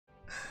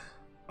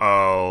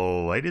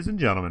Oh, ladies and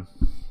gentlemen,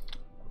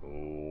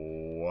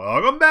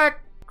 welcome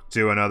back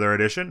to another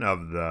edition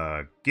of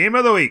the Game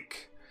of the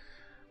Week.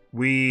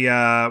 We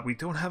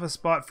don't have a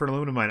spot for an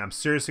aluminum mine. I'm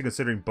seriously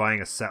considering buying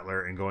a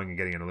settler and going and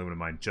getting an aluminum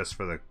mine just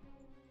for the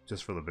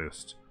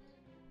boost.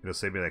 It'll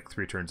save me like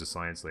 3 turns of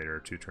science later or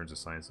 2 turns of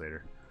science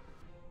later.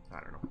 I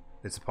don't know.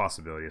 It's a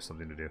possibility of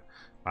something to do.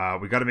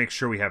 We got to make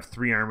sure we have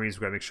 3 armies.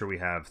 We got to make sure we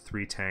have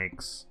 3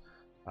 tanks.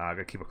 Got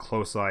to keep a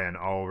close eye on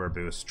all of our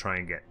boosts. Try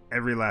and get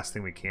every last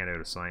thing we can out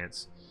of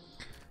science.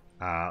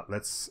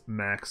 Let's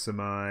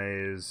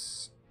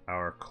maximize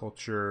our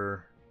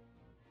culture.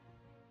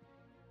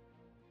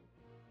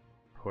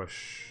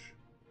 Push.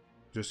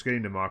 Just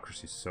getting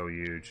democracy is so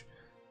huge.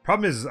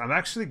 Problem is, I'm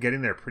actually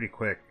getting there pretty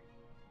quick.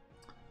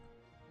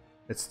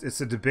 It's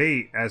a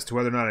debate as to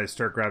whether or not I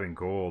start grabbing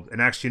gold.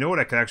 And actually, you know what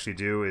I could actually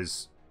do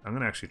is I'm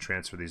gonna actually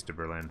transfer these to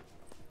Berlin.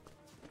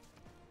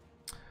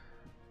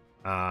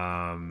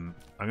 I'm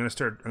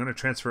gonna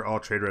transfer all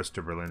trade routes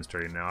to Berlin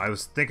starting now. I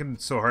was thinking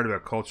so hard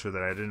about culture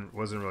that I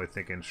wasn't really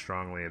thinking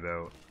strongly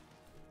about.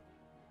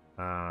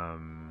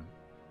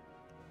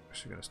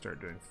 Actually gonna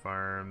start doing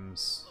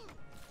farms.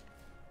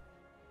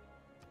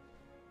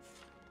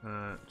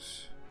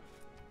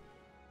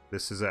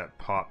 This is at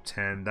pop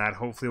 10. That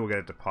hopefully will get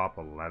it to pop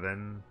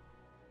 11.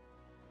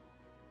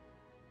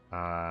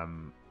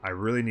 I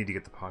really need to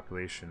get the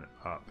population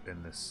up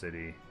in this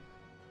city.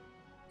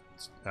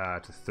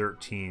 To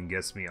 13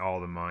 gets me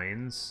all the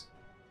mines.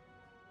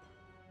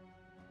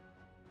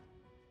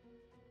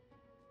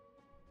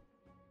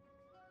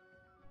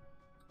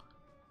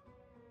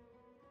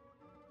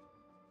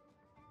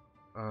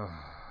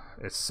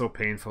 It's so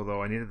painful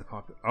though. I needed the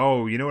pop.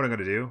 Oh, you know what I'm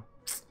gonna do?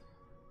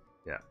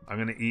 Yeah, I'm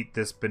gonna eat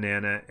this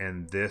banana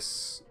and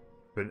this,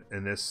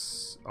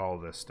 all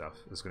this stuff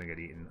is gonna get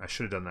eaten. I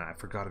should have done that. I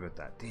forgot about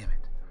that. Damn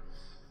it.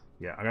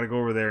 Yeah, I gotta go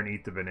over there and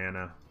eat the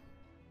banana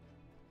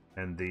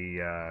and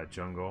the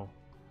jungle,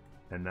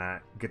 and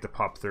that get the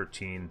pop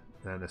 13.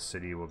 Then the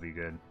city will be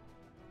good.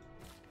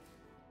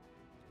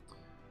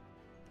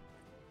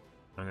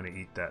 I'm gonna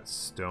eat that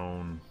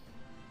stone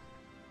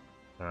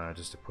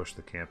just to push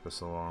the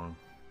campus along.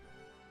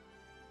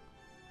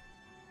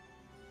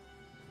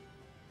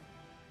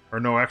 Or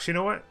no, actually, you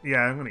know what? Yeah,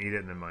 I'm gonna eat it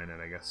and then mine it,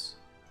 I guess.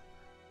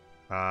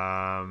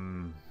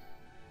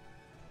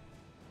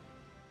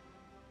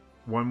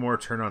 One more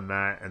turn on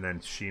that, and then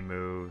she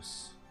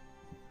moves.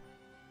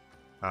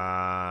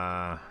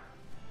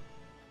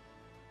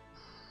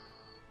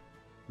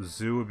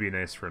 Zoo would be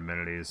nice for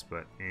amenities,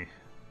 but eh.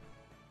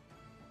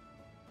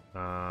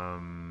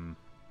 I'm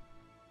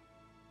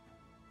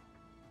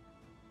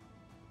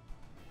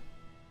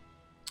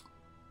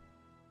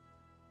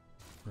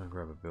gonna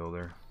grab a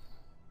builder.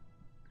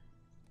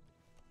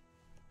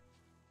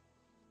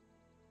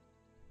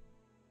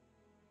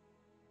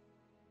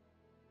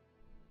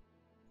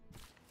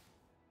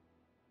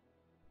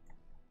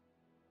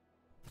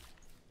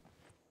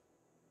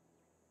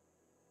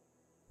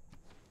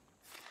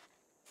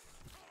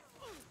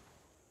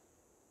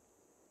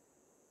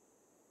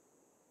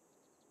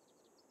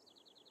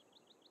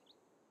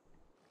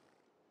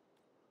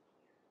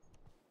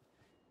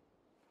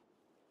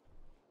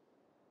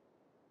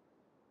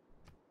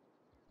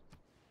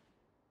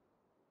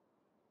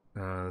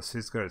 The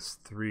city's got its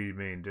 3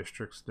 main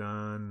districts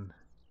done.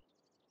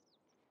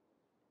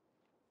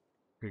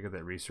 We got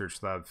that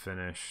research lab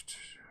finished.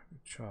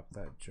 Chop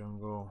that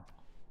jungle.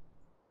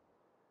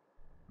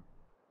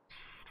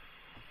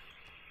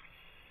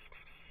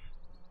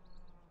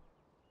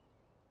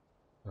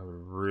 I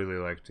would really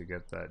like to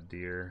get that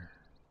deer.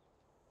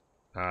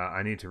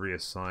 I need to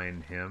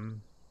reassign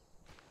him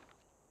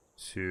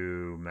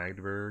to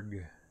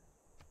Magdeburg.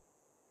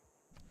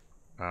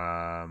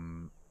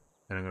 And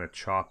I'm going to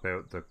chop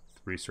out the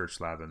research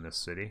lab in this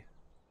city.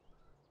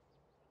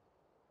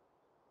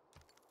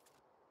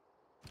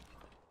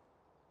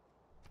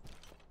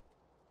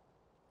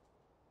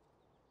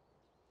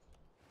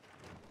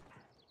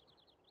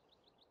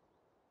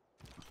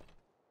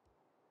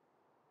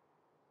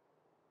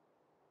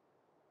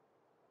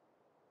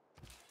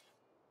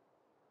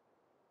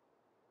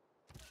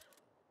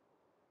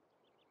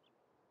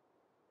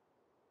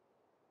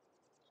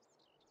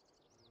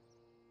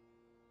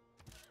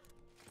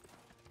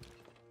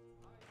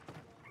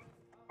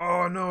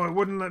 Oh no, it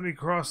wouldn't let me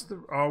cross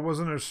the. Oh,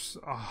 wasn't there?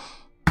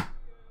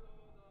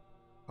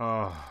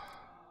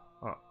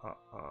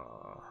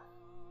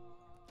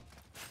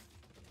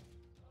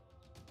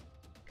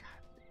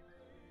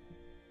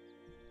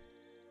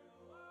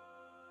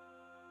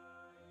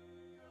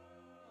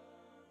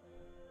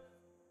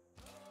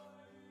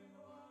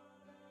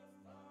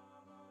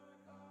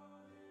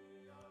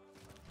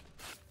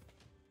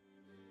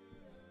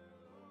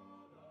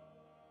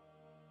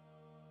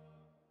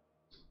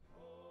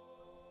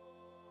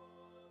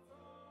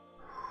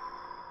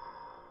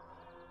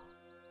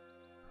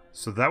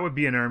 So that would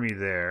be an army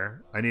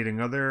there. I need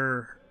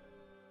another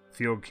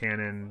field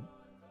cannon.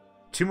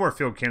 2 more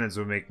field cannons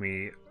would make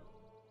me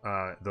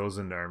those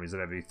into armies.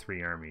 That'd be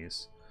 3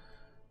 armies.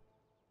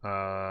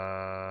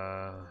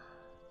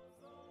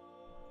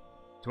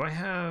 Do I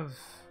have...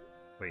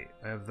 Wait,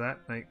 I have that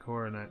night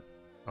core and that...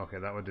 Okay,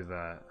 that would do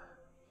that.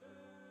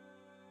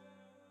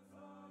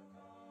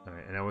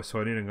 Alright, and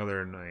so I need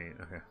another night.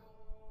 Okay.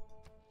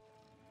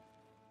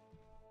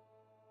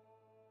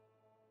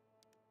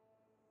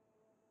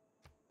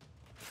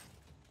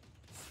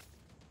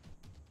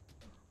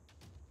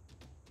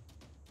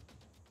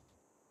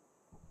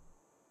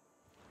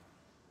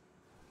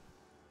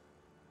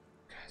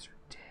 You guys are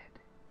dead.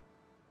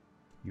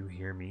 You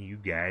hear me? You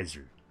guys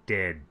are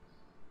dead.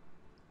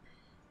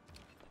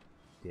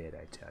 Dead,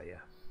 I tell ya.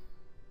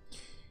 You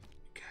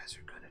guys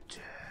are gonna die.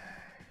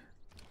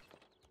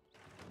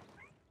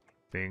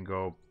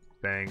 Bingo,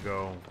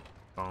 bango,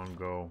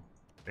 bongo,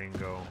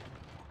 bingo,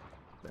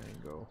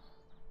 bango.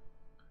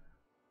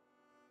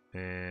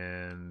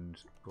 And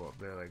go up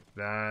there like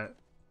that.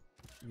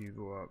 You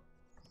go up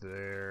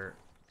there,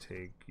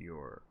 take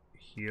your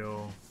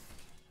heal.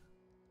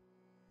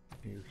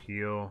 You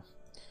heal.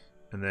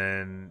 And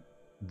then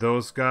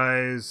those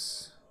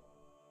guys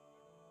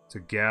to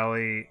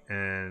galley,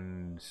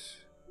 and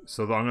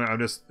so I'll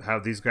just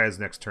have these guys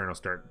next turn. I'll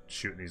start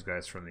shooting these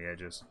guys from the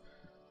edges.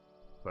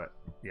 But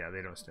yeah,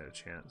 they don't stand a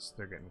chance.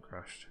 They're getting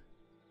crushed.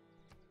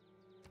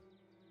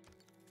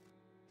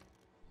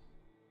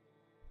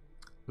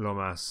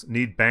 Lomas.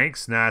 Need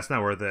banks? Nah, it's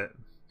not worth it.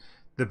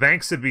 The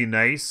banks would be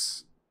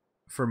nice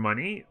for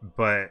money,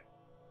 but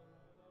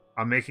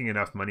I'm making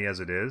enough money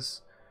as it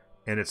is,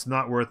 and it's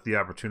not worth the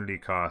opportunity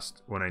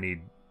cost when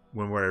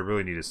what I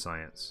really need is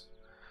science.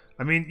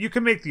 I mean, you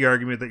can make the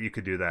argument that you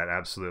could do that,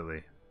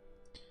 absolutely.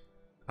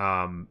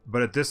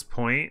 But at this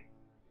point,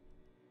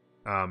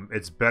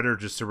 it's better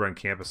just to run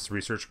campus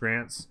research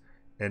grants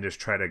and just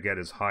try to get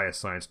as high a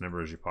science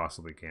number as you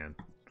possibly can.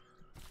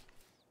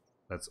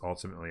 That's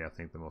ultimately, I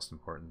think, the most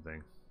important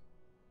thing.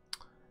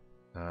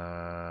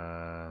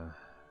 I'm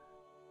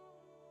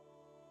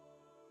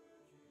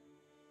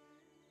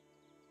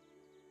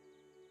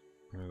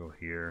gonna go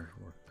here,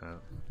 work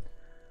that.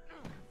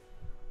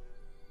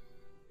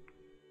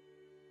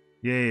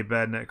 Yay,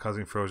 bad net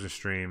causing frozen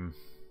stream.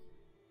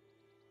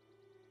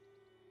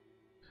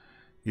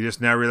 You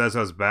just now realized I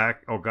was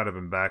back? Oh god, I've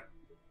been back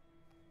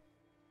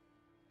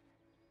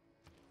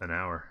an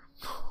hour.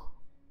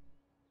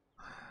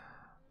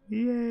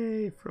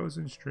 Yay,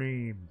 frozen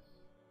stream.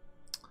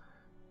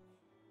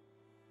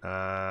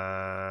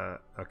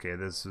 Okay,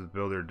 this is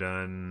builder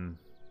done.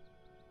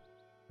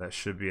 That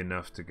should be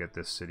enough to get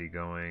this city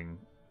going.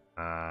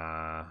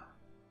 I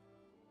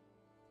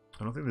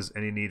don't think there's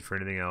any need for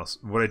anything else.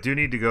 What I do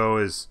need to go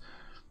is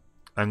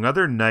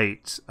another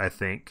knight, I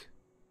think.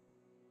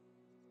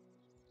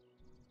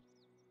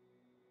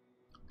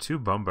 2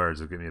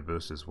 bombards will give me a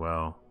boost as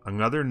well.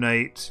 Another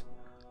knight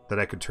that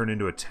I could turn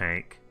into a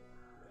tank.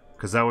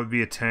 Because that would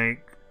be a tank.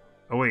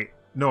 Oh, wait.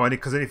 No,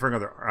 because I need for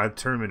another. I'd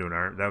turn him into an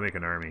army. That would make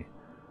an army.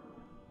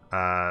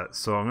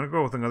 So I'm going to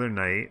go with another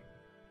knight.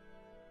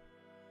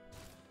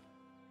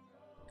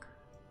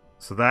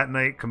 So that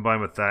knight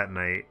combined with that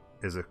knight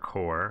is a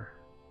core.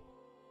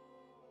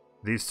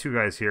 These 2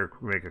 guys here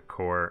make a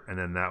core, and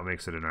then that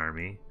makes it an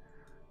army.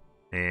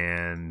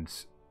 And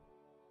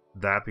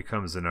that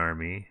becomes an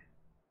army.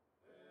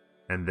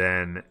 And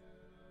then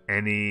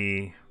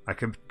I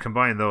can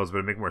combine those, but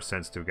it'd make more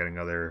sense to getting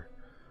other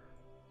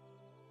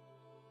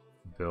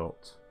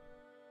built.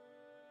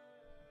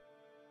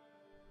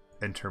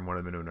 And turn one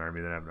of them into an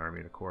army, then have an army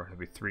and a core. It'd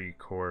be 3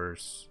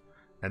 cores.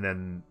 And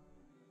then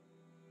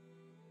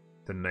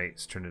the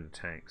knights turn into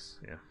tanks,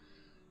 yeah.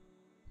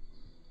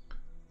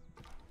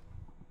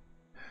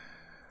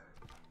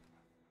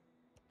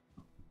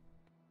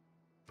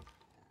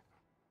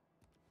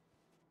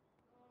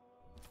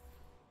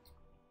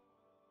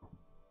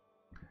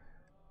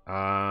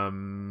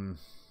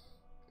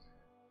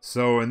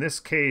 So in this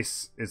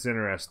case, it's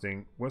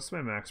interesting. What's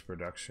my max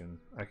production?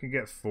 I can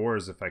get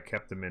 4s if I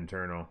kept them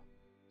internal.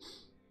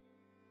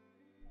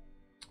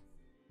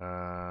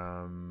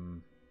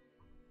 The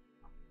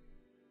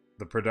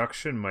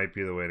production might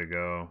be the way to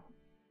go.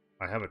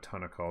 I have a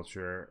ton of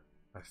culture.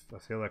 I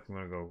feel like I'm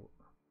going to go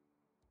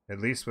at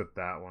least with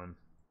that one.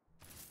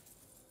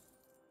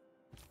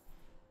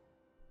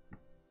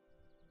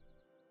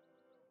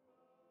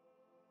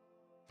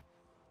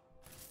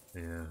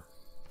 Yeah.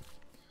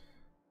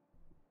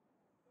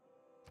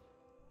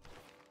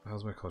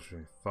 How's my culture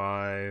doing?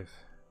 5.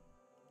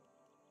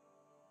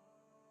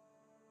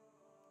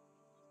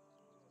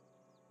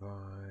 5.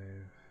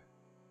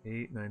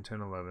 8, 9,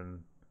 10,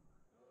 11.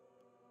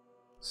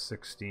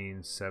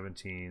 16,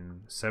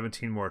 17.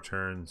 17 more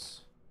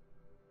turns.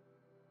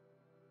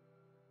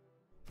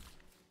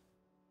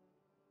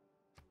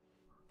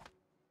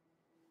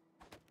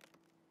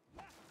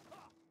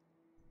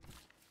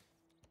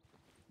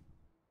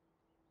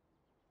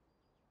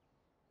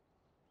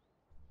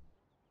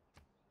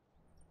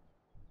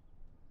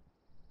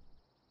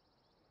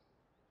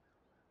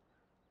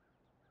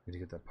 Need to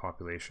get that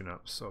population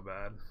up so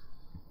bad.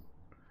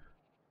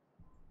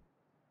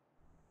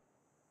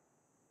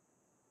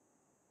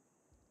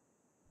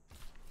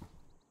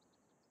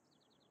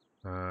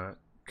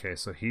 Okay,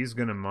 so he's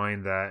gonna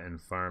mine that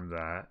and farm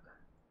that.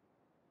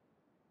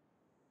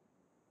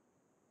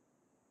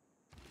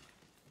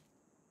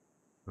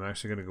 I'm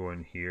actually going to go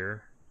in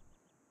here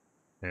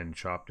and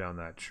chop down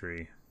that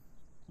tree.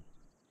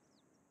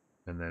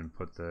 And then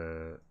put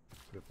it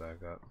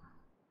back up.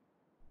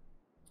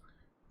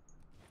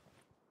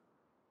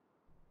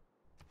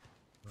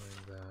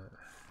 Like that.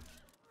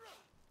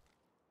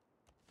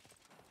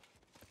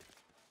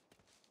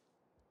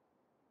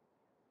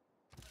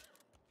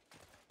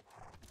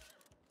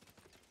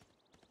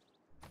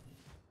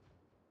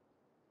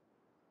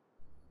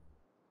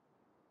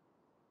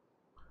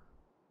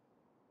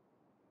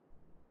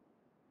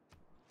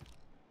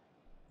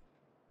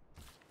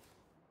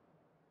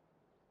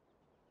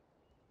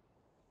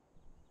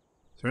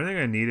 Is there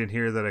anything I need in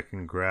here that I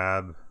can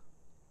grab?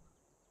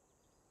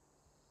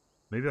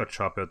 Maybe I'll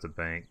chop out the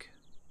bank.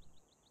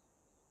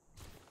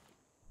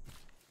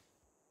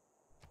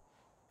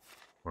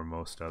 Or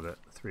most of it.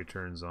 3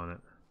 turns on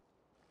it.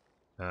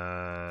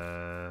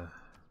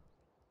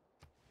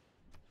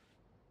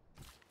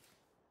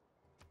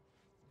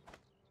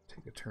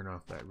 Take a turn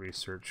off that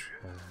research.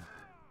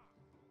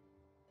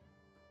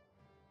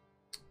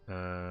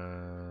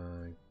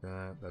 Like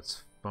that.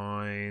 That's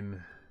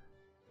fine.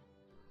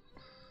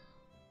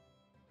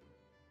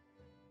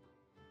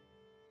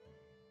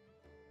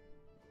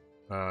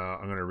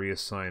 I'm going to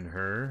reassign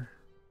her.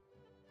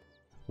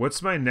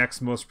 What's my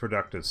next most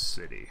productive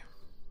city?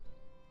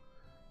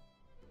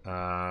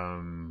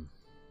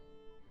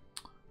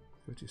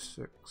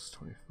 56,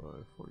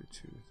 25,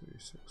 42,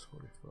 36,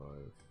 45,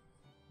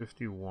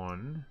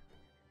 51.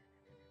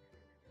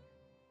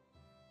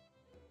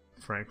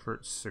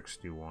 Frankfurt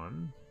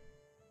 61.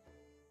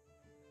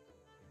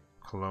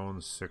 Cologne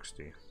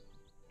 60.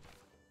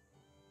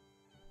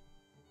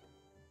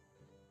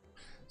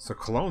 So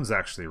Cologne's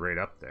actually right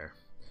up there.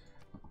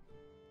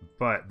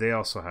 But they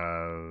also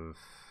have...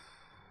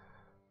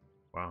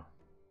 Wow.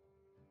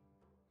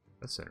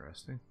 That's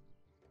interesting.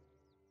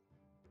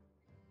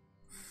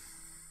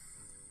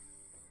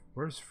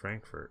 Where's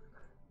Frankfurt?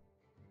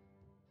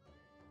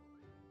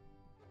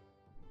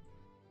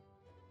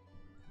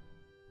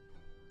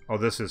 Oh,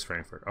 this is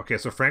Frankfurt. Okay,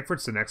 so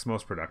Frankfurt's the next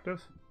most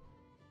productive?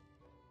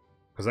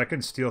 Because I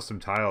can steal some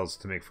tiles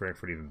to make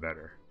Frankfurt even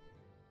better.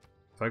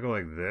 If I go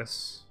like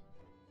this,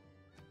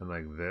 and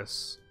like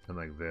this, and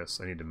like this,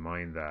 I need to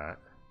mine that.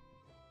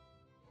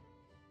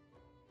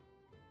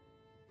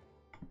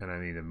 And I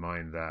need to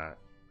mine that.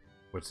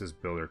 What's this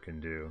builder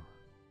can do?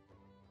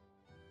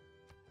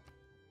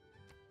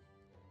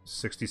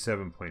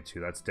 67.2.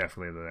 That's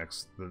definitely the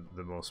next,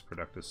 the most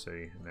productive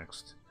city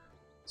next.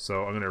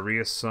 So I'm going to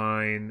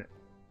reassign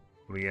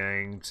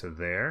Liang to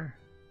there.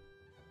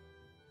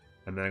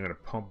 And then I'm going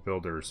to pump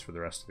builders for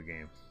the rest of the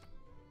game.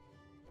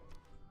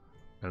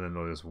 And then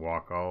they'll just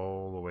walk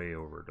all the way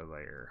over to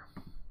there.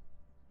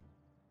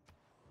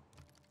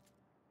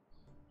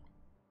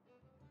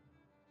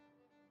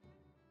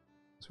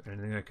 Is there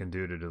anything I can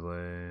do to delay?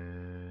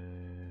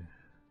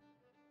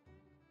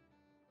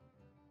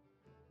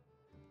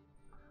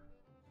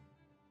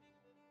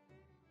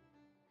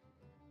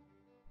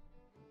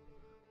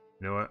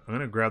 You know what? I'm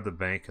going to grab the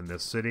bank in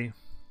this city.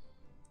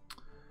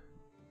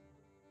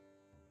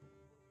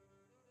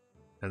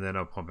 And then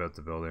I'll pump out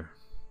the builder.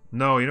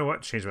 No, you know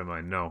what? Change my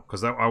mind. No,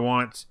 because I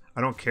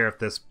don't care if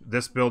this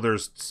builder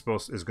is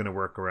going to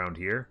work around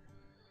here.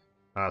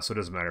 So it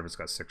doesn't matter if it's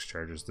got 6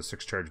 charges. The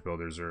 6 charge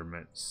builders are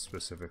meant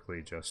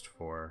specifically just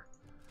for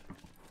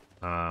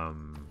the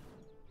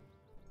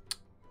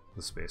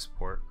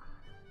spaceport.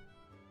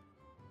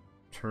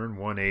 Turn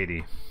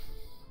 180.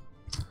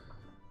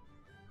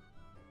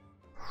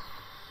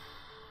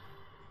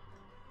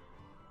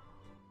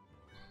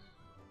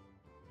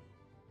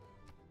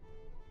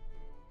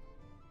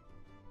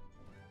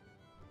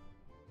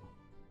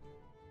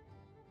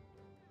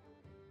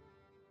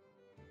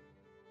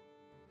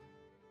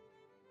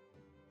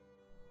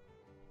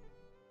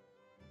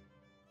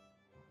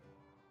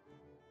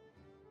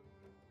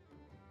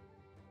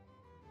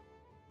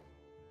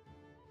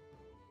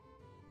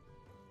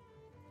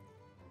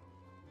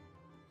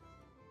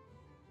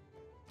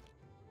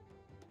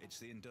 It's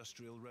the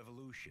Industrial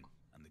Revolution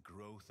and the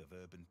growth of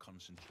urban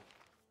concentration.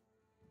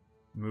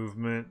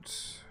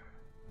 Movement.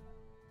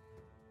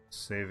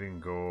 Saving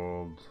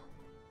gold.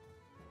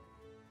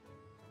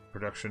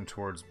 Production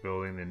towards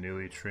building the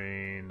newly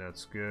trained.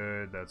 That's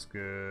good. That's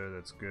good.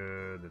 That's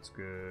good. That's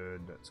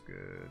good. That's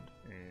good.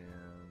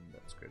 And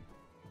that's good.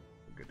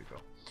 We're good to go.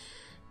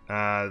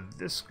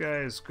 This guy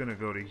is going to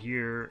go to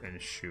here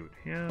and shoot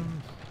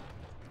him.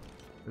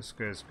 This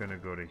guy's going to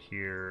go to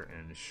here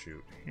and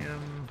shoot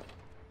him.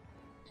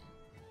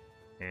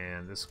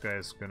 And this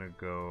guy's going to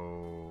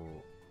go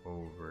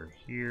over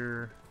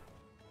here.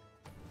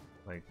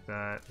 Like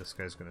that. This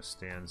guy's going to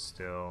stand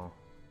still.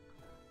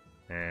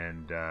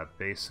 And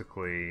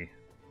basically,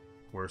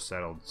 we're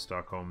settled.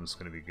 Stockholm is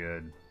going to be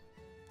good.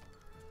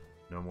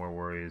 No more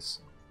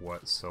worries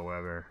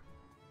whatsoever.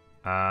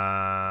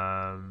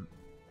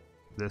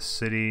 This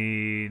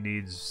city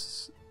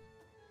needs...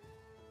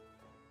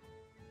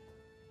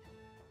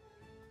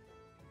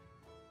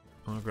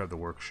 I'm going to grab the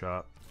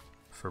workshop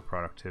for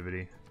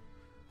productivity.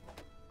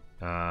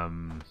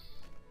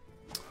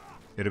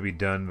 It'll be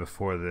done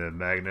before the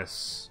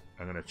Magnus.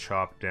 I'm gonna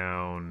chop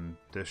down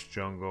this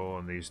jungle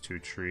and these 2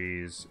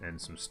 trees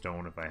and some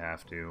stone if I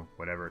have to.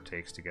 Whatever it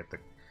takes to get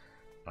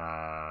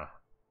the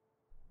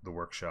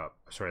workshop.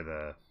 Sorry,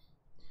 the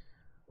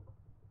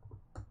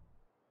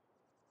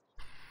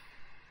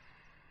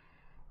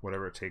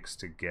whatever it takes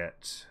to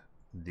get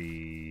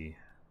the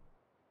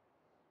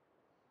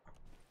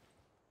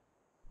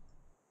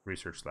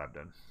research lab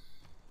done.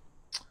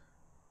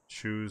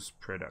 Choose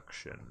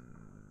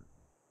production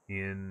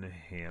in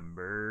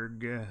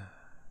Hamburg.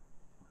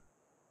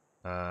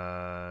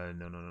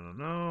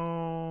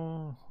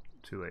 No.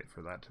 Too late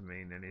for that to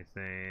mean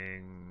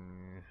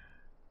anything.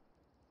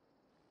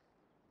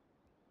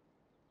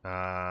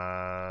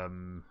 A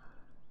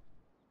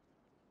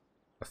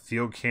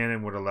field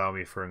cannon would allow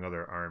me for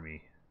another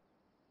army.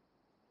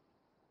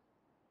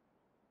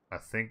 I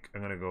think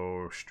I'm going to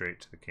go straight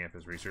to the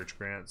campus research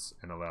grants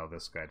and allow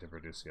this guy to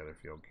produce the other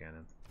field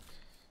cannon.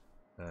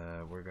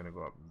 We're going to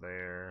go up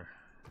there.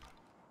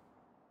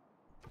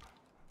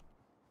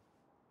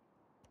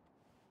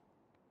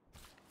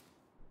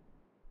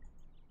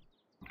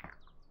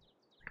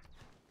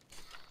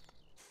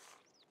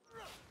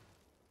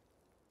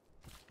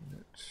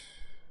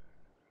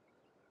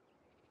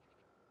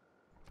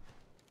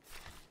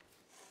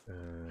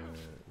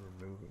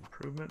 Remove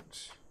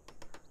improvement.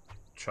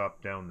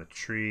 Chop down the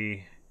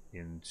tree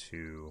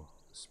into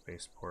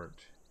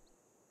spaceport.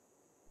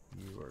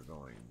 You are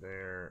going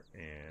there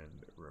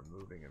and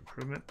removing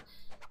improvement.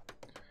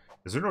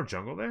 Is there no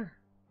jungle there?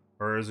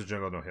 Or is there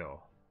jungle no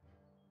hill?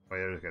 Oh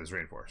yeah, there's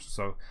rainforest.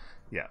 So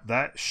yeah,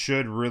 that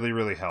should really,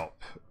 really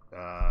help.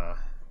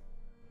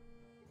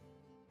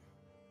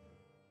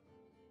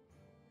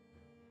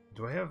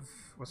 Do I have...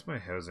 what's my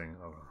housing?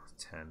 Oh,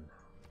 10.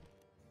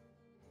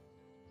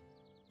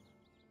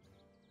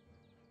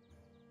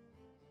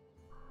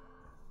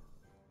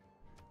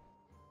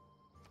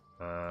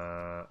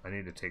 I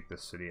need to take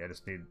this city. I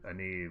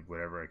need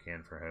whatever I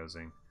can for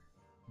housing.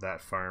 That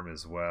farm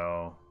as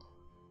well.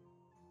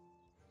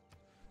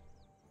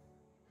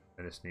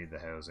 I just need the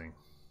housing.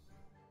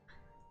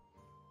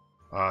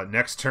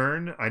 Next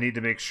turn, I need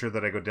to make sure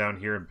that I go down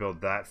here and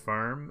build that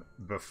farm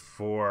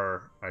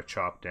before I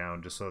chop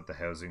down, just so that the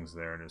housing's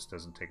there and it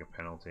doesn't take a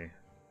penalty.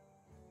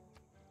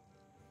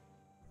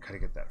 Gotta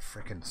get that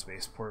frickin'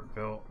 spaceport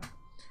built.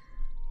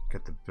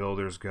 Get the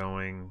builders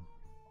going.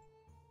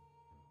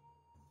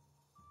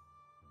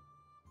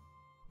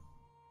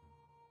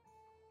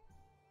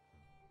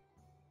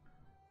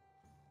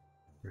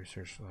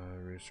 Research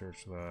lab,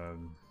 research lab.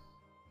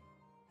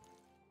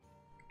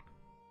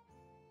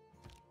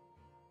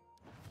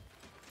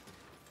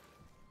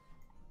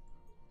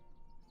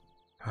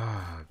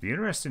 It'd be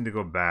interesting to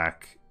go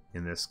back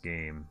in this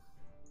game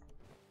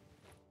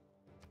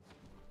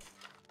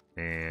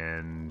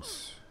and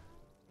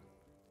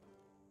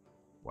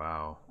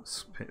wow,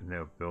 spitting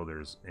out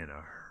builders in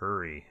a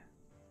hurry.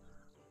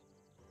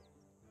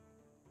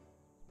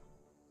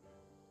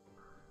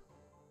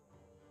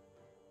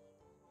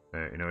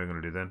 Alright, you know what I'm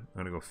gonna do then?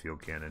 I'm gonna go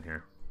field cannon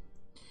here.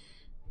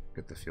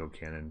 Get the field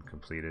cannon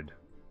completed.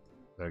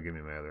 That'll give me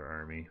my other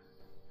army.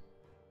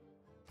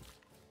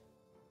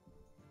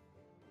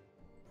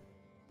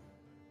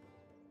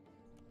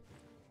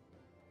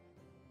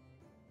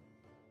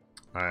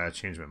 I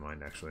changed my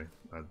mind, actually.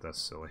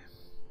 That's silly.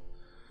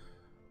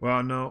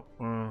 Well, no.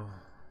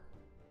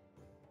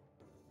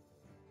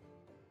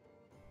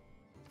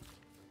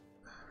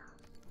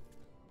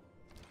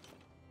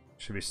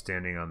 Should be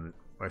standing on the...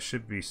 I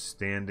should be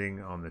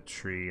standing on the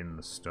tree and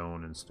the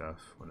stone and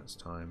stuff when it's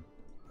time.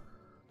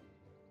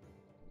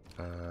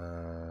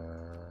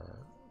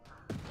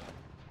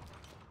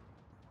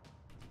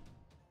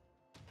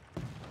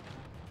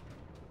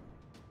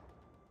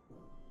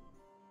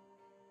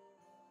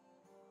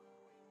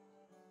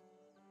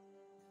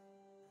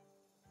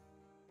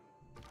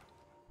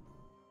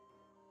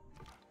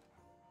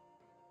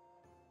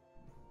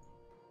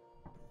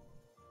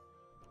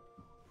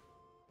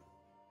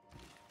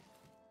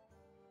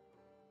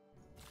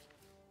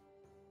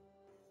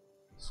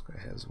 This guy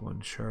has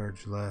one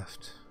charge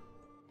left.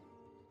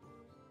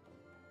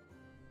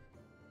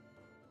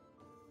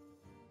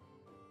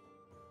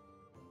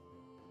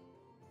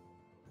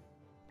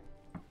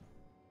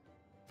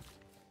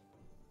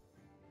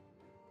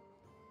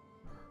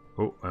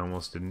 Oh, I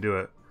almost didn't do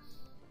it.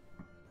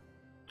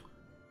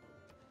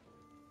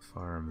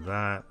 Farm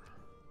that.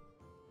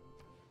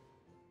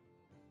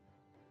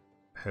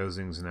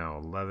 Housing's now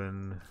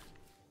 11.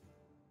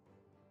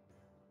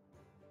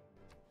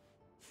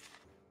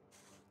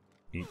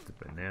 Eat the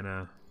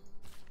banana.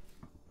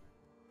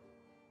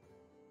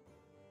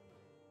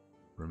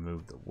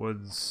 Remove the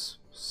woods.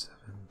 7.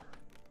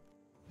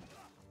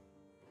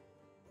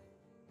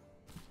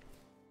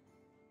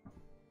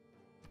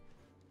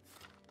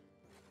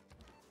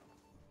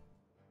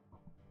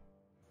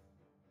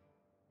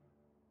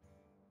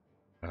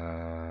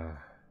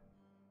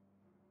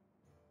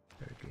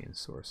 Gotta gain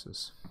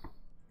sources.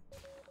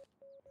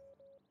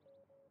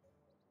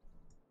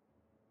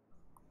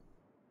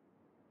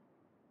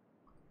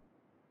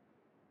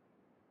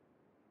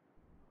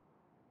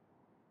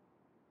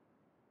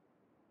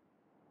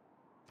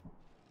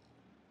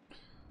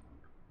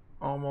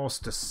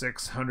 almost to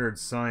 600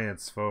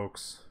 science,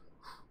 folks.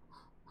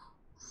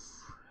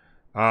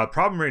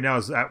 Problem right now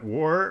is at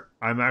war,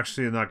 I'm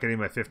actually not getting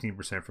my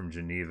 15% from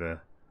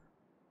Geneva.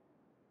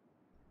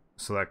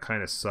 So that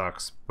kind of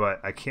sucks,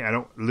 but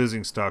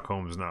losing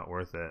Stockholm's not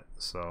worth it,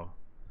 so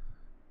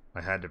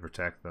I had to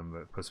protect them, but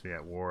it puts me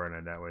at war,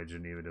 and that way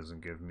Geneva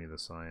doesn't give me the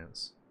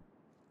science.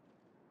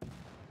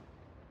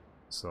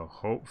 So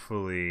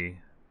hopefully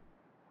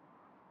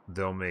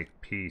they'll make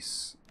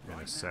peace in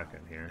a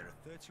second here.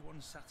 There are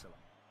 31 satellites.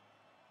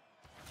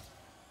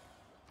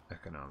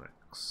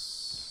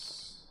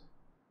 Economics.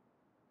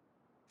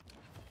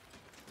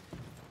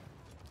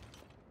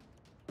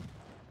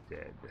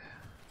 Dead.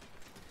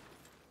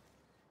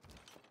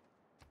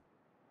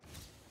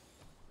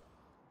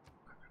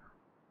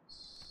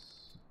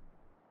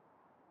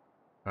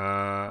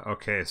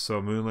 Okay,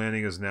 so moon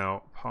landing is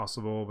now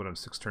possible, but I'm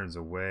 6 turns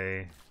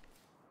away.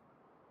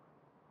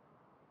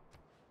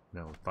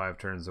 No, 5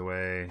 turns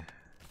away.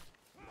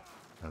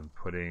 I'm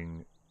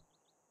putting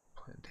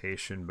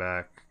plantation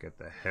back, get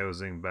the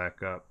housing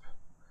back up.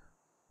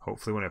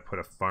 Hopefully when I put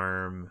a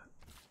farm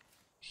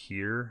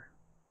here,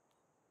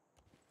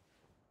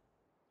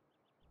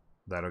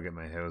 that'll get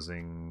my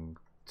housing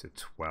to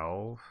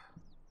 12.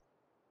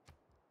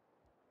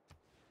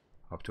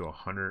 Up to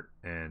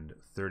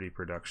 130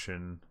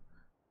 production.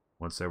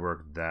 Once I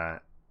work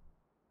that,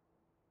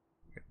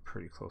 get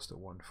pretty close to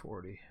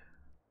 140.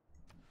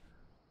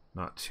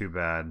 Not too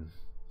bad.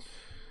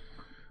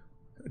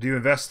 Do you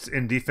invest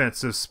in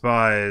defensive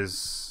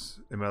spies?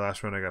 In my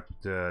last run, I got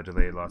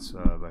delayed lots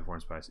by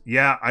foreign spies.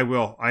 Yeah, I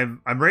will.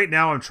 I'm right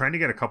now. I'm trying to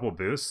get a couple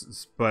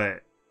boosts,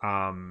 but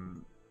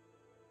I'm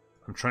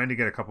trying to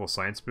get a couple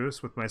science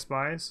boosts with my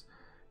spies,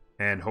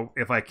 and hope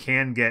if I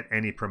can get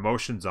any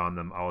promotions on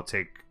them, I'll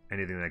take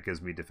anything that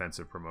gives me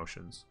defensive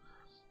promotions,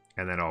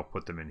 and then I'll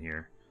put them in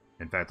here.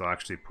 In fact, I'll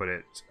actually put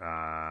it.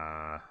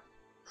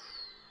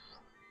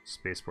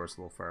 Spaceport's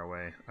a little far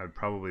away. I'd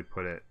probably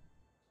put it.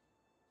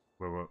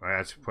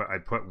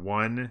 I'd put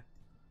one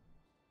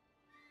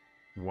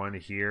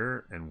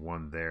here and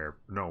one there.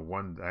 No,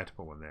 one. I had to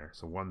put one there.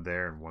 So one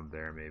there and one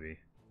there maybe,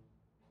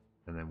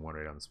 and then one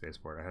right on the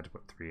spaceport. I had to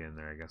put 3 in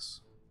there, I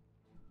guess.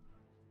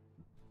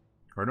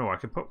 Or no, I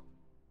could put.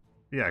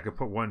 Yeah, I could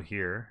put one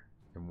here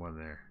and one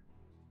there.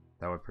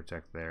 That would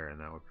protect there,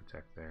 and that would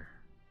protect there.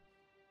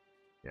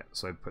 Yeah,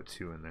 so I'd put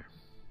 2 in there.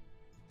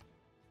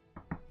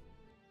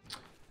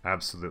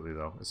 Absolutely,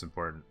 though, it's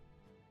important.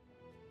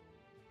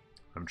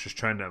 I'm just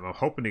trying to. I'm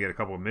hoping to get a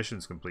couple of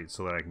missions complete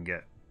so that I can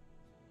get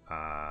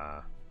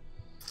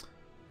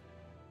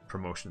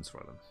promotions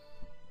for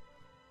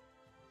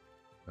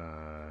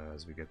them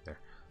as we get there.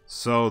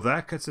 So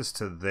that gets us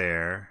to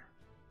there.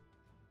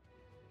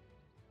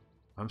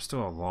 I'm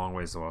still a long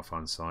ways off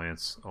on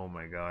science. Oh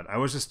my god. I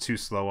was just too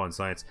slow on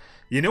science.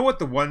 You know what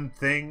the one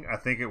thing I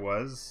think it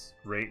was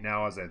right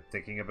now as I'm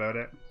thinking about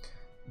it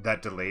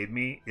that delayed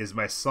me is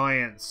my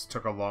science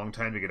took a long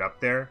time to get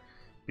up there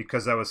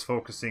because I was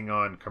focusing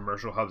on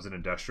commercial hubs and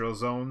industrial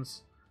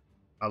zones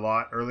a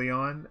lot early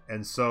on.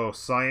 And so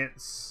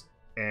science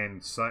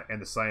and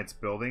the science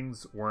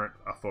buildings weren't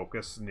a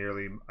focus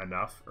nearly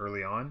enough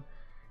early on.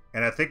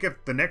 And I think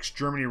if the next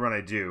Germany run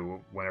I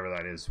do, whenever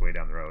that is way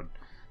down the road,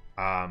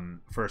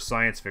 for a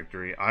science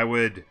victory, I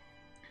would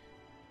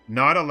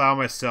not allow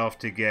myself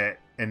to get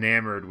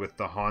enamored with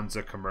the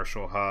Hansa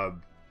commercial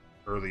hub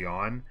early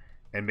on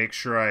and make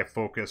sure I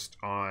focused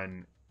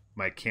on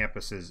my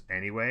campuses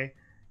anyway.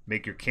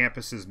 Make your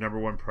campuses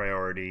 #1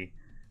 priority,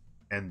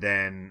 and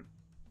then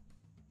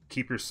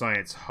keep your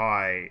science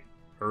high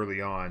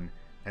early on,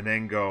 and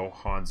then go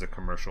Hansa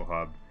commercial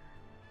hub.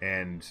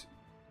 And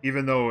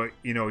even though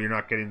you're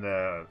not getting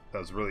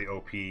those really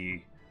OP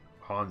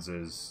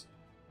Hansas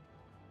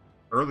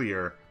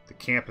earlier, the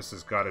campus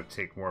has got to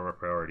take more of a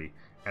priority.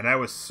 And I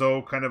was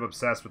so kind of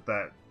obsessed with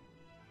that,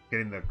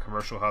 getting the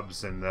commercial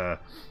hubs and the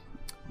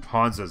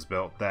Hansas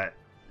built, that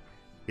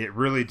it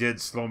really did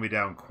slow me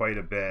down quite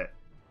a bit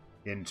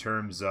in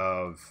terms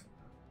of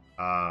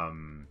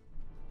my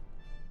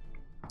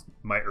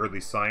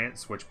early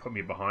science, which put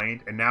me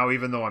behind. And now,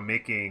 even though I'm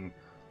making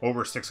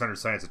over 600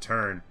 science a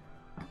turn,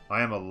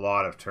 I am a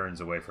lot of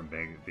turns away from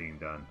being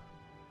done.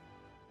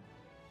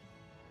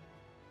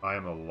 I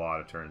am a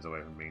lot of turns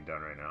away from being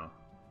done right now.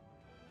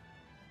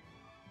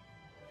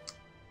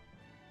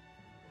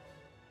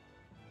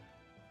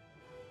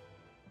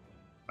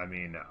 I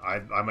mean,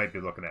 I might be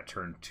looking at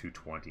turn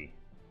 220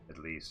 at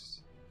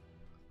least.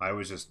 I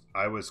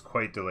was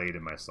quite delayed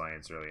in my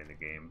science early in the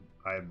game.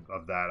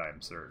 Of that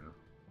I'm certain.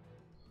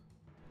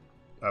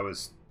 I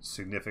was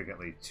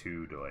significantly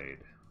too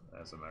delayed,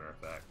 as a matter of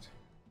fact.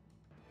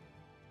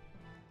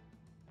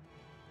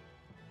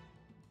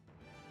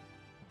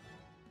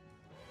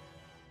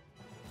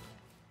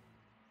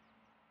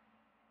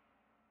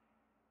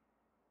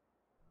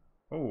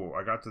 Oh,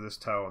 I got to this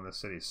tile in the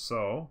city.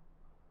 So,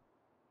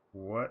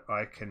 what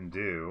I can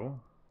do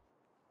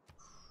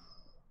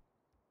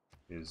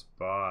is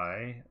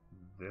buy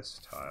this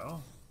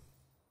tile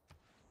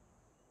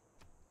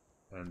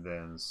and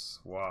then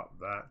swap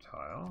that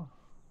tile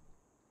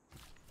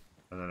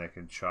And then I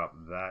can chop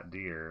that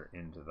deer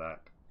into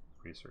that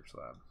research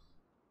lab.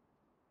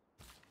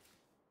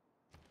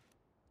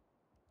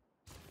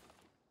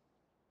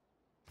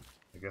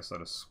 I guess I'll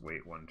just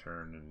wait one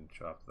turn and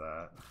chop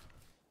that.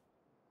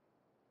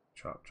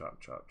 Chop,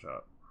 chop, chop,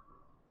 chop.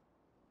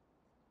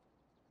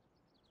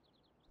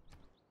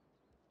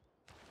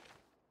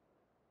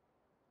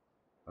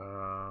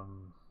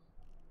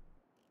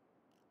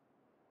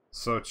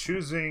 So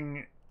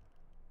choosing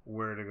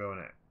where to go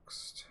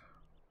next.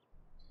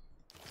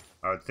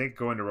 I would think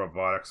going to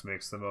robotics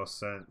makes the most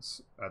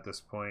sense at this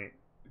point.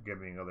 Give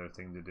me another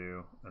thing to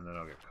do, and then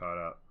I'll get caught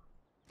up.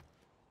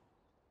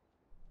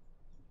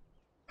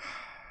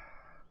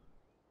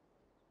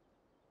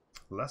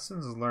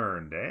 Lessons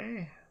learned,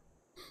 eh?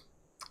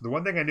 The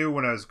one thing I knew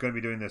when I was going to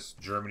be doing this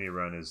Germany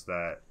run is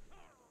that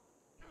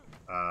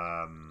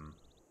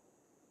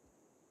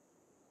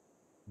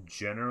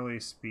generally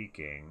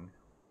speaking,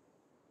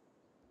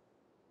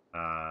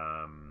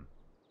 I'm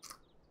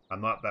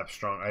not that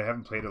strong. I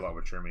haven't played a lot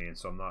with Germany, and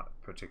so I'm not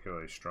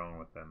particularly strong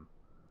with them.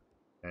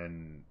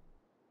 And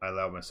I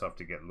allowed myself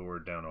to get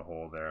lured down a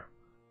hole there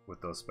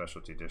with those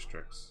specialty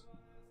districts.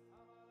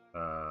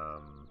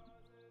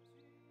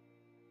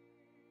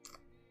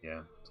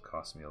 Yeah, it's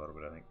cost me a little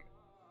bit, I think.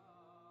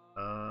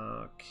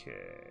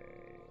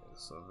 Okay,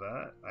 so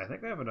that... I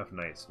think I have enough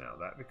knights now.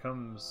 That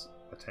becomes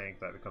a tank,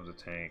 that becomes a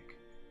tank.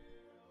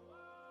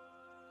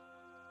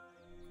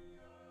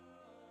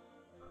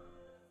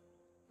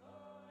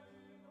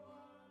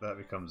 That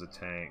becomes a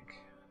tank.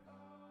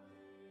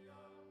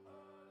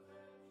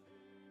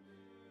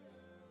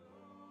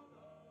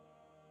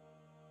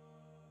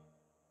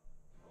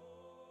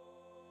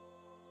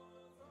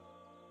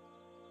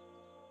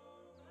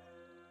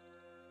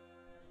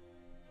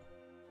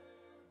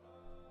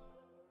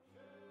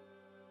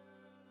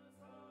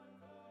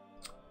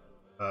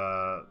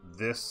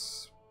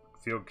 This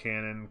field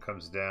cannon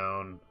comes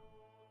down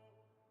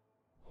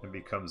and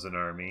becomes an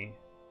army.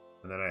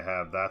 And then I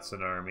have that's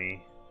an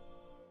army.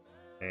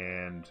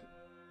 And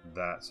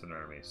that's an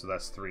army. So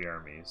that's 3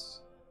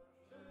 armies.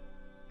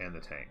 And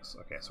the tanks.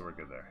 Okay, so we're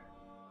good there.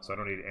 So I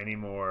don't need any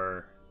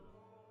more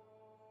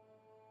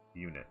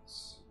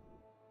units.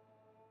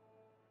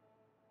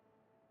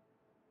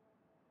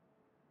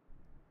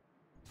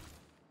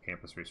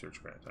 Campus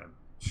research grant time.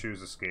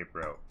 Choose escape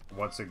route.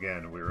 Once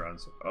again, we were on...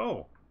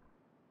 Oh!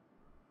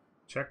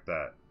 Check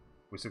that.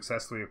 We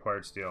successfully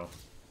acquired steel.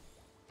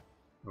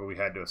 But we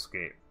had to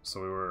escape.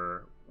 So we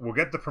were... We'll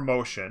get the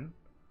promotion.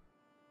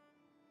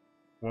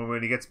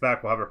 When he gets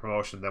back, we'll have a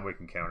promotion. Then we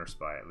can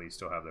counter-spy. At least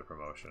he'll have the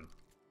promotion.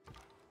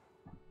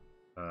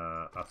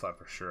 I thought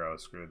for sure I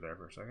was screwed there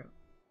for a second.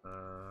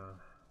 I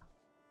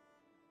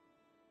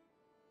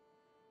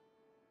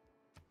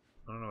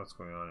don't know what's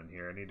going on in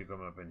here. I need to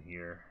come up in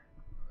here.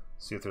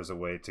 See if there's a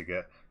way to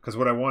get... Because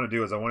what I want to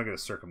do is I want to get a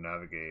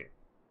circumnavigate.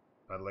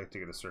 I'd like to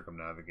get a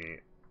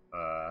circumnavigate.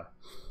 I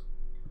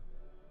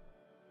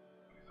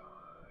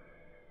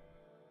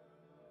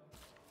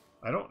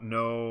don't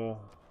know...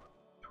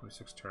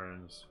 26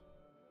 turns.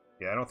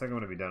 Yeah, I don't think I'm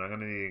going to be done. I'm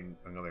going to need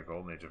another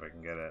golden age if I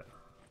can get it.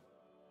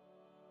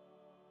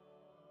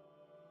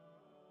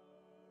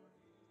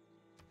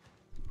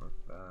 Mark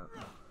that.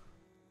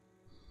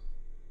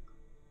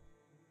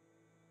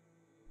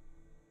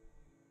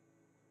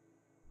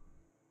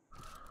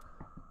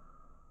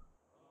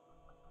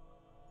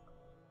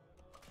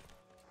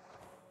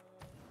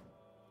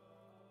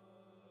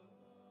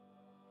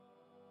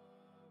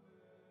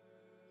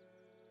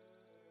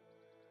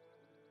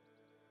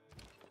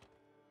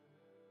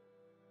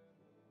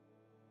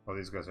 Oh,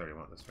 these guys already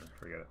want this turn.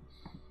 Forget it.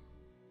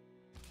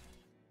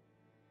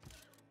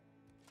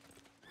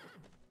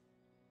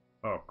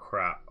 Oh,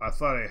 crap. I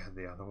thought I had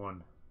the other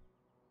one.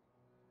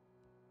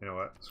 You know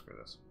what? Screw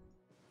this.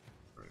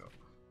 There we go.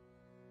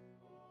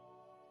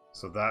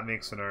 So that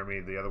makes an army.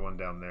 The other one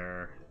down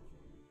there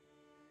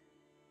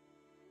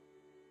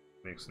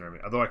makes an army.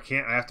 Although I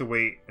can't... I have to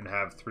wait and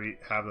have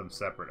them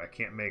separate. I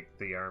can't make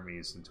the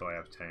armies until I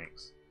have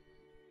tanks.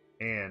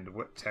 And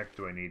what tech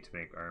do I need to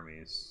make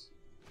armies?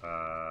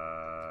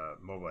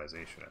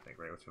 Mobilization, I think,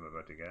 right? Which I'm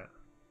about to get.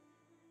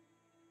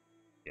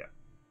 Yeah.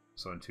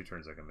 So in 2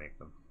 turns I can make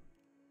them.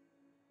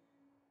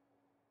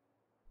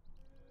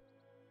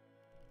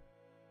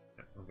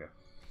 Yeah, okay.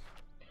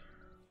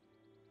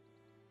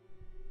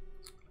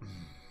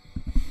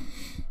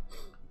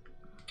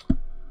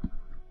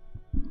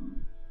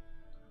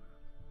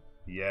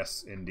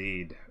 Yes,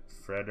 indeed.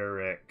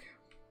 Frederick.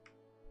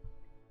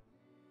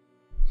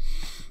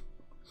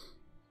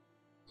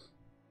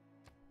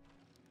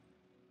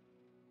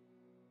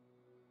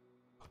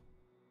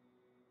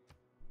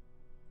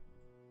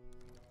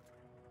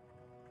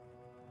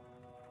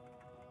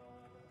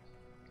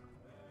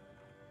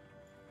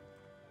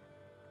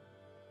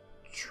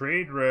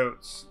 Trade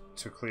routes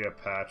to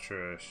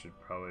Cleopatra should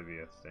probably be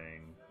a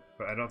thing.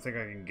 But I don't think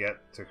I can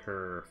get to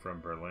her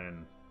from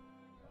Berlin.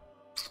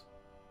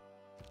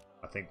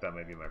 I think that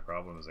might be my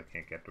problem, is I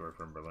can't get to her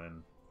from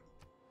Berlin.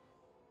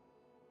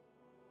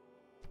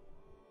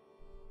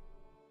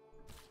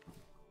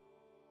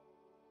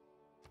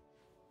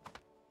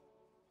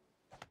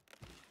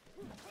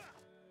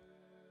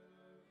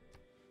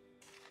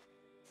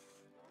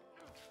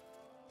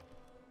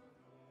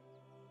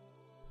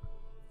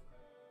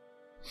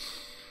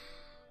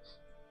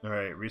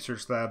 Alright,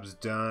 research lab's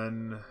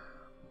done.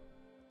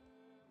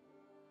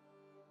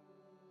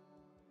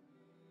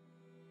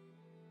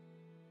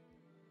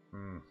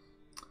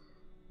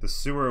 The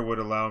sewer would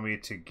allow me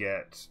to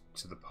get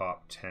to the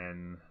pop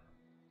 10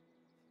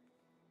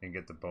 and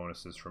get the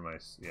bonuses for my...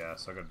 Yeah,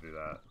 so I gotta do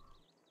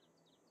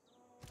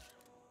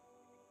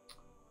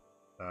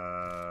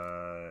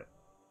that.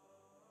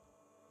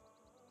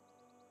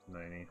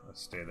 90.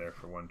 Let's stay there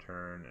for one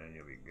turn and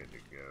you'll be good to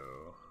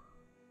go.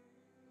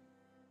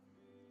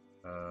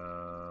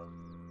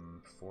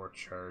 4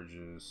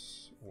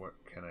 charges. What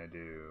can I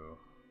do?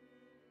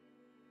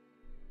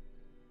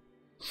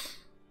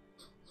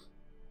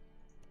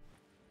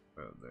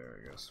 Oh, there,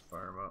 I guess.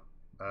 Fire them up.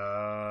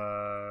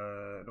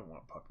 I don't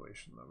want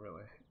population though,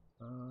 really.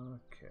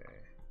 Okay.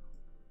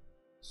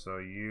 So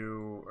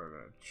you are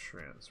going to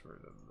transfer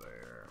to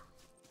there.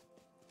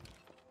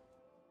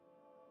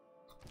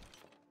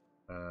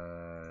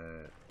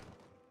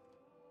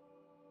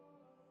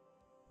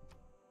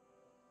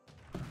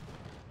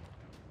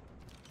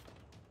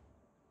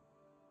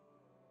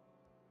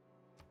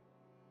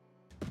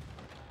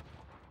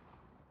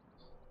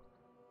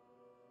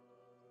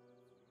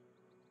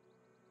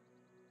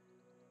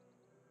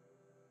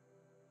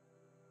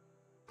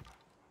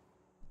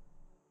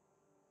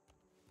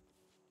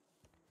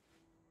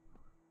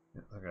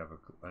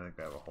 I think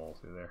I have a hole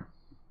through there.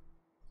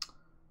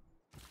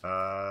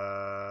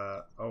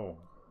 Oh.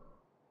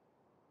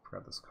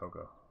 Forgot this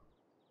cocoa.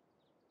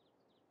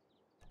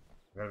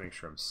 I gotta make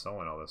sure I'm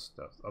selling all this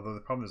stuff. Although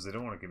the problem is they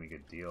don't want to give me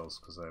good deals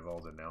because they've all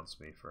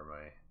denounced me for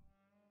my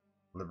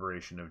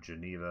liberation of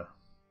Geneva.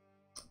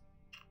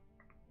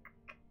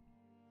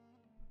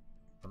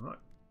 I'm not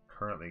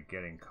currently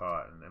getting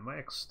caught. And am I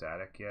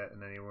ecstatic yet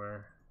in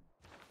anywhere?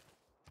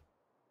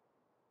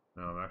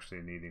 No, I'm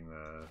actually needing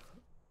the...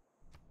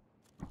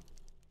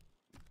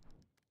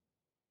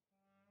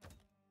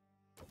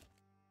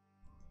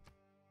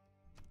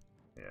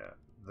 Yeah,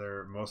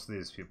 most of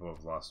these people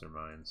have lost their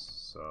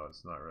minds, so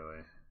it's not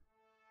really...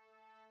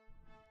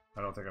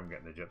 I don't think I'm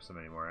getting the gypsum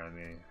anymore. I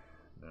mean,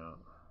 no.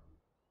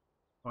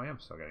 Oh, I am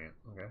still getting it.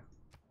 Okay.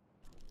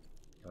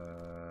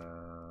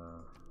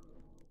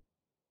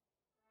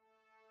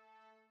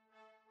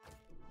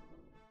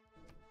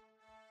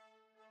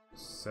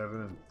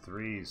 7 and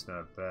 3 is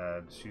not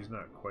bad. She's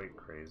not quite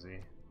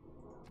crazy.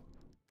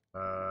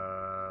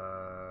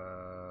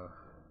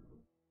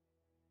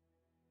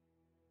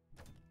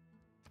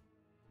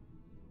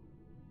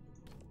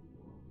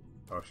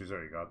 Oh, she's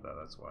already got that,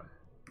 that's why.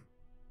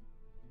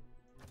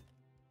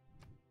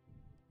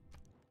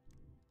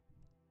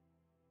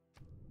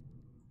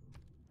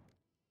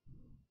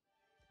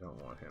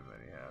 Don't want him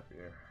any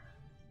happier.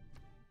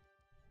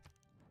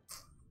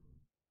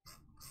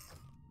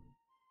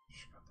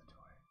 She got the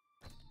toy.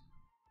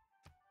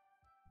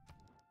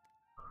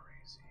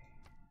 Crazy.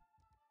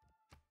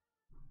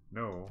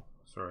 No,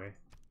 sorry.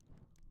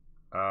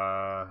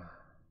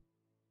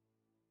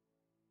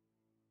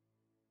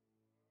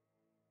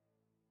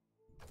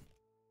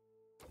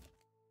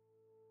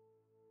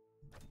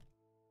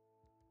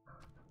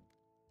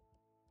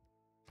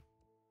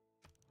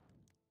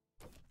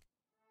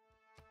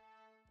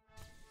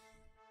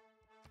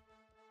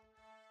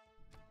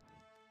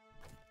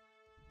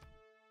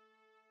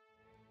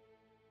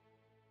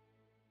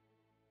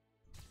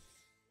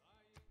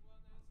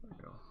 There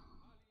we go.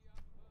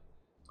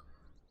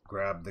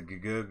 Grab the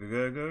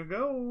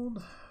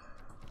gold.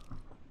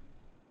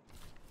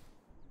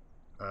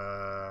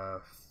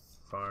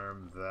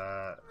 Farm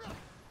that.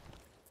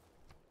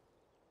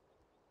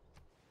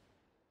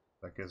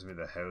 That gives me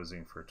the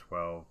housing for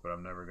 12, but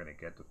I'm never going to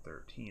get to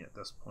 13 at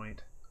this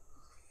point.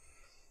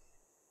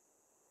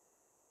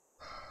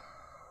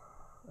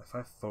 If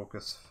I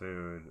focus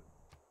food,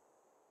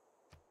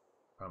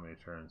 how many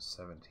turns?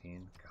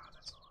 17? God,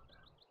 that's a long time.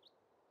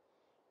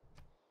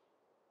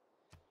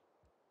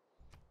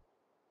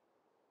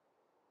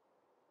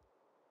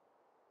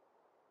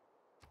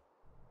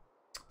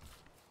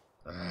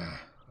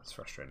 That's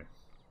frustrating.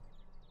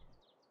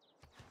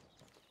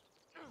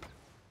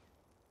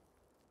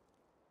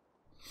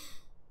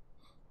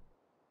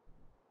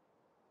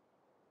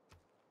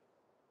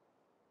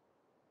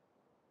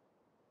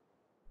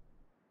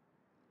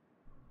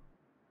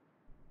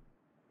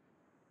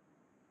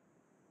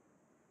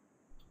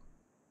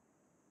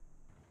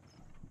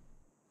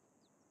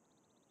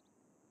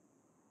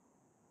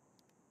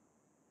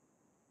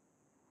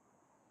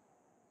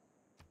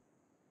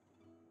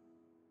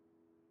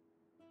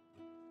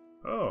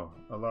 Oh,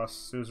 I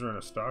lost suzerain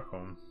of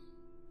Stockholm.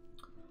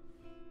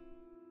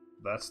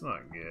 That's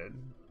not good.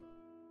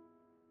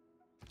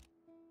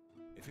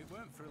 If it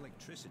weren't for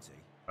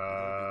electricity,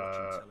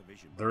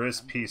 there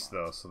is peace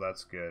though, so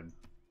that's good.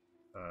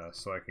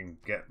 So I can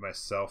get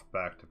myself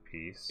back to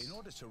peace. In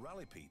order to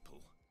rally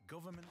people,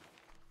 government.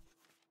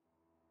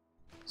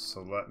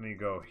 So let me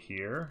go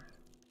here.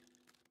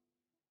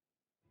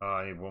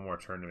 I need one more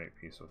turn to make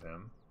peace with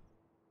him.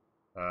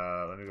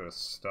 Let me go to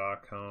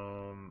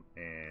Stockholm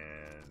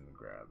and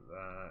grab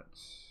that.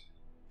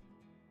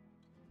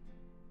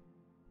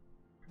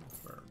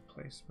 Confirm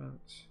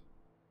placement.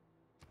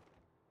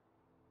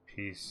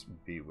 Peace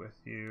be with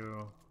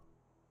you.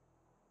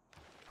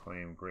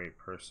 Claim great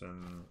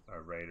person, a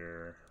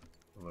writer,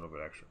 a little bit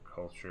extra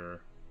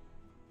culture.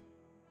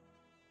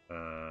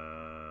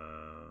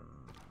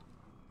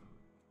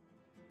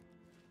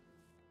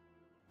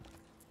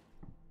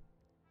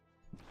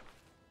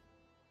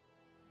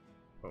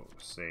 Oh,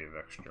 save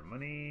extra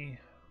money.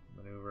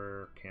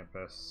 Maneuver,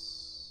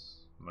 campus,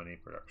 money,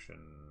 production.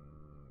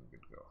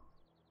 Good to go.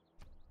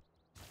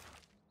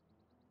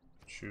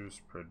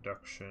 Choose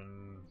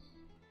production.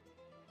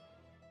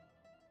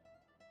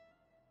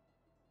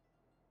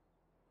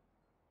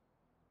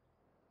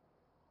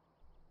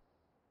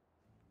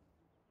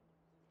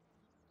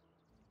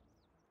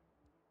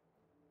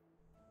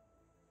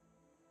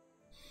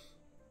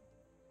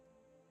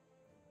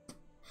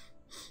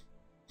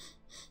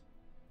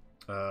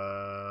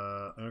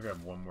 I'm gonna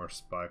grab one more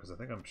spy because I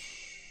think I'm.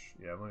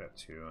 Yeah, I've only got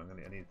two.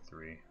 I need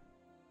three.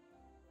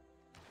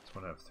 This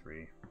one have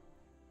three.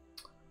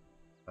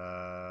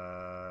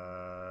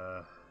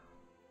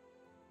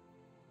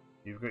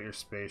 You've got your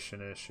space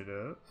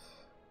initiative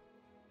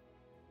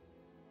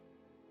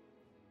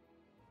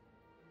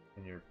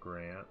and your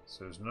grant,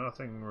 so there's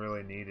nothing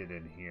really needed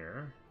in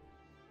here.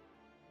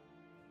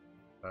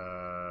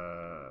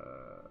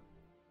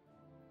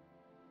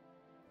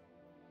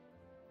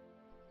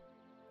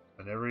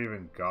 I never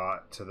even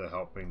got to the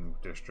helping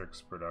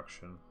districts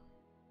production.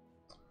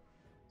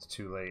 It's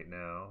too late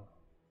now.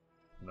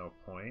 No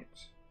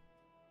point.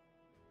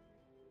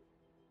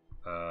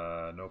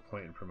 No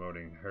point in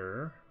promoting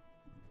her.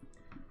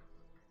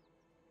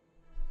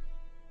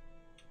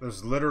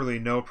 There's literally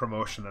no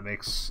promotion that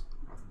makes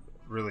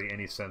really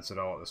any sense at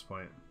all at this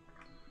point.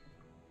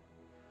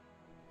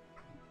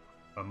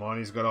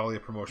 Amani's got all the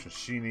promotions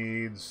she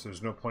needs.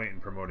 There's no point in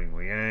promoting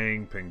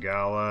Liang,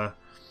 Pingala.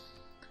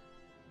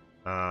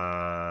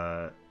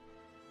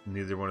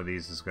 Neither one of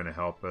these is going to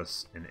help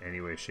us in any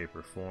way, shape,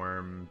 or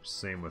form.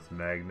 Same with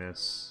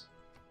Magnus.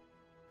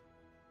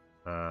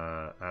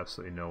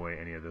 Absolutely no way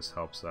any of this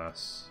helps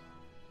us.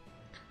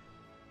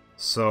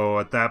 So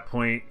at that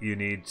point, you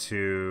need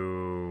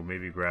to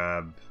maybe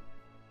grab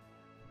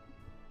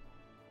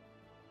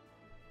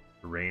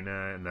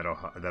Reina, and that'll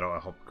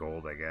help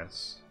gold, I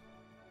guess.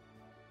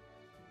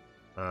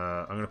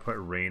 I'm gonna put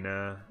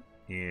Reina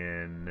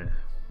in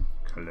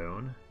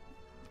Cologne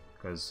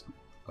because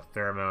a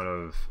fair amount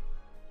of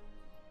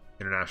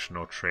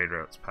international trade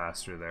routes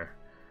pass through there,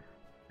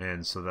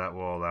 and so that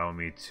will allow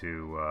me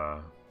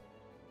to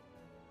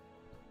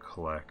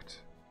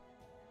collect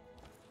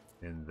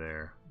in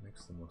there.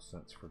 Makes the most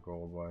sense for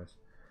gold wise.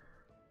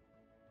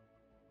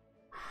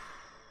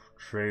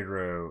 Trade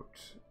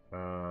route.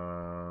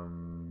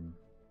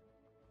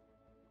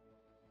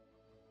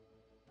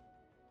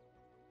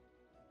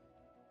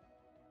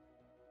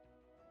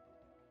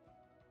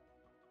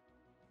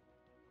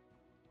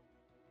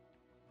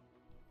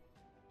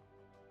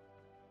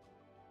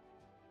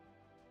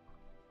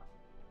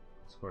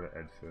 Let's go to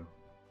Edfu.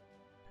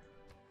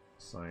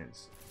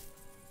 Science.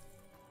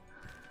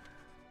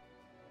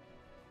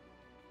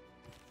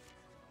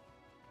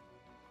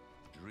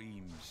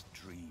 Dreams,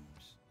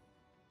 dreams.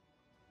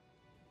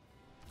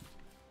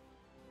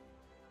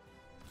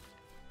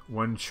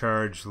 One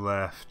charge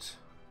left.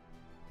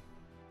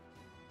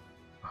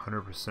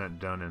 100%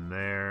 done in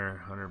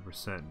there.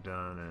 100%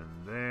 done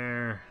in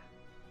there.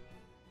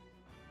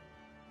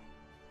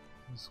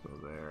 Let's go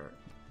there.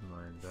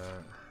 Mind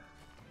that.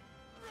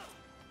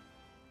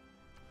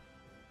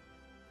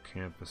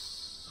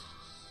 Campus.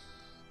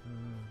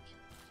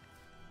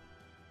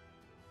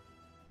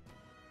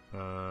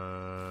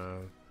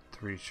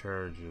 3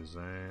 charges,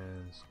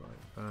 and let's go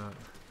like that.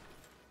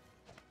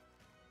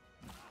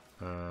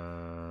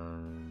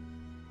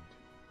 And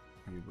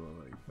you go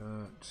like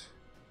that.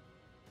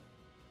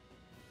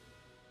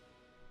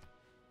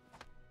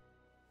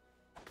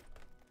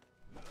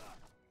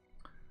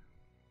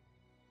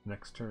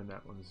 Next turn,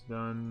 that one's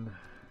done.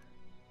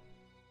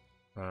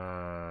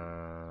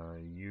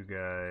 You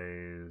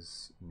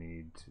guys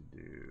need to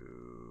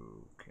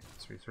do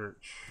campus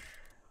research.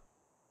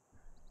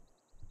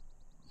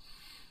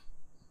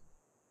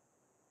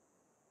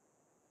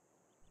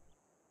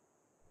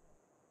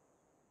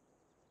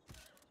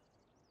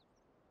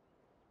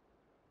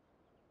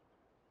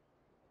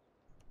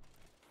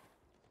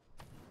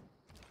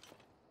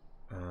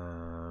 I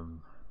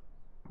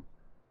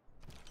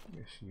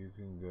guess you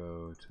can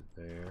go to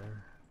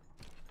there.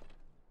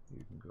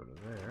 You can go to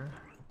there.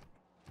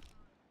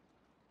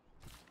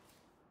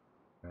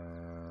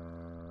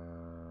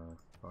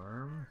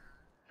 Farm.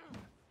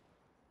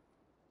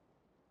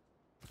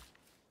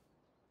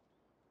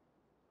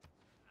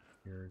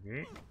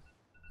 Irrigate.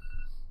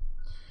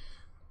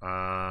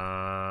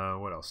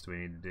 What else do we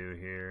need to do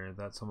here?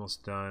 That's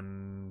almost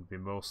done. Be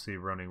mostly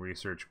running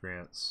research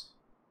grants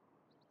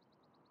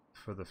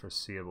for the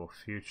foreseeable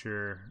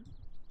future.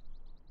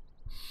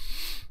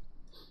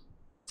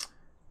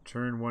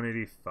 Turn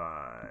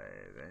 185,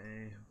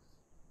 eh?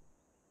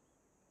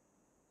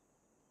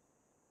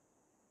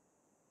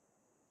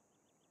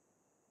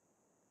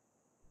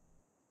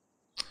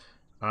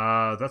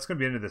 That's going to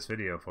be the end of this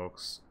video,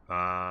 folks.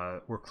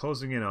 We're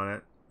closing in on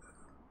it.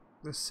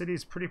 This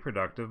city's pretty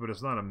productive, but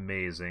it's not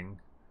amazing.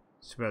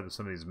 It's too bad that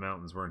some of these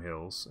mountains weren't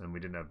hills, and we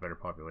didn't have better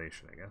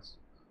population, I guess.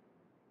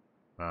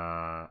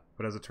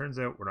 But as it turns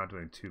out, we're not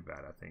doing too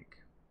bad, I think.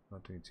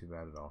 Not doing too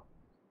bad at all.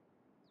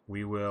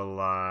 We will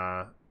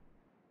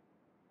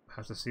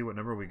have to see what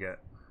number we get.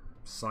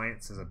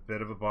 Science is a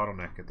bit of a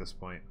bottleneck at this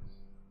point.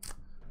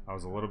 I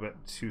was a little bit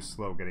too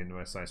slow getting into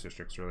my science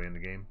districts early in the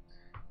game,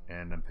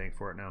 and I'm paying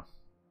for it now.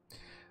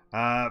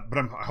 But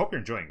I hope you're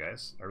enjoying,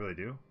 guys. I really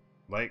do.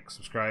 Like,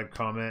 subscribe,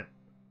 comment.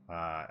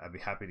 I'd be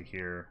happy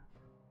to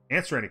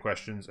answer any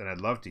questions, and I'd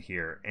love to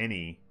hear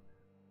any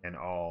and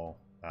all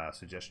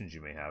suggestions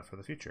you may have for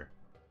the future.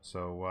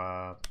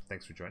 So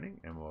thanks for joining,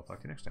 and we'll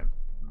talk to you next time.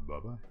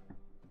 Bye-bye.